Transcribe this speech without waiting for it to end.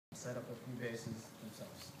set up a few bases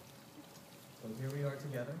themselves. So here we are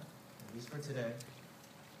together, at least for today,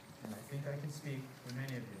 and I think I can speak for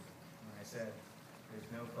many of you when I said there's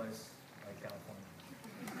no place like California.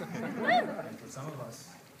 And for some of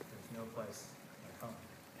us, there's no place like home.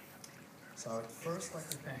 So I would first like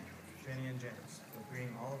to thank Jenny and James for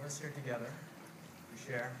bringing all of us here together to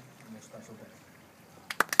share on their special day.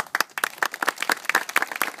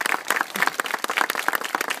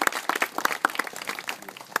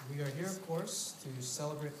 We are here, of course, to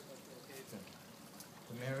celebrate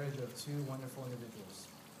the marriage of two wonderful individuals,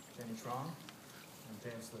 Jenny Trong and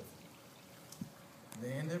James Liu.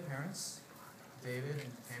 They and their parents, David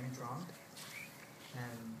and Tammy Trong,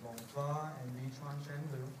 and Wong Fa and Li Chuan Chen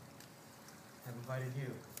Liu, have invited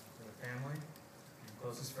you, their family and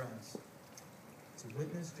closest friends, to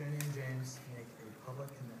witness Jenny and James make a public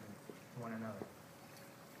commitment to one another.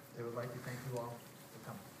 They would like to thank you all for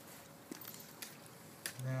coming.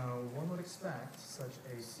 Now, one would expect such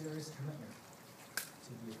a serious commitment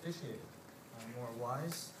to be officiated by more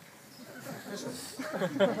wise officials.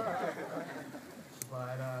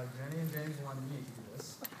 But Jenny and James wanted me to do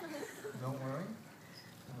this. Don't worry,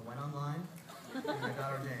 I went online and I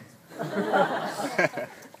got ordained.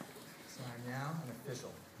 So I'm now an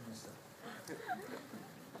official minister.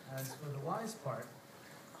 As for the wise part,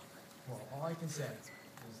 well, all I can say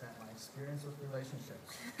is that my experience with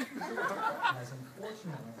relationships has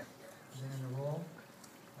unfortunately been in the role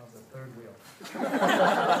of the third wheel.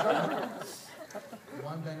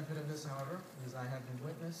 One benefit of this, however, is I have been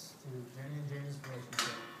witness to Jenny and James'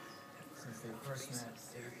 relationship since they first met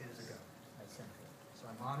 8 years ago at Central. So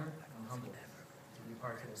I'm honored and humbled to be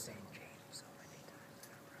part of this ceremony.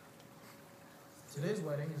 Today's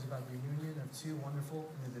wedding is about the union of two wonderful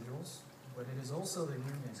individuals, but it is also the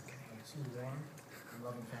union of two warm and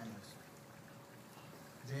loving families.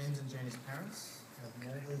 James and Jenny's parents have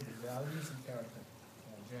molded the values and character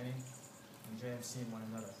while Jenny and James see in one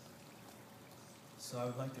another. So I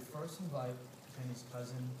would like to first invite Jenny's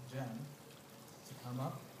cousin, Jen, to come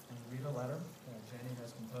up and read a letter that Jenny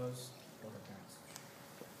has composed for her parents.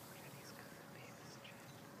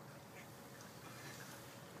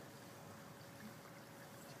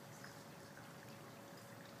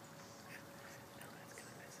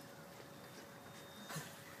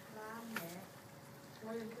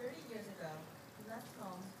 More than 30 years ago, you left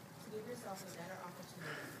home to give yourself a better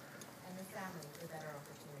opportunity and the family a better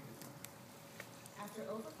opportunity. After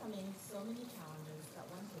overcoming so many challenges that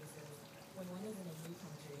one faces when one is in a new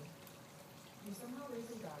country, you somehow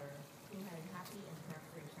raised a daughter who had a happy and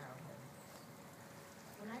carefree childhood.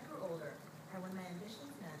 When I grew older, and when my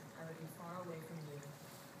ambitions meant I would be far away from you,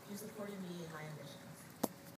 you supported me in my ambition.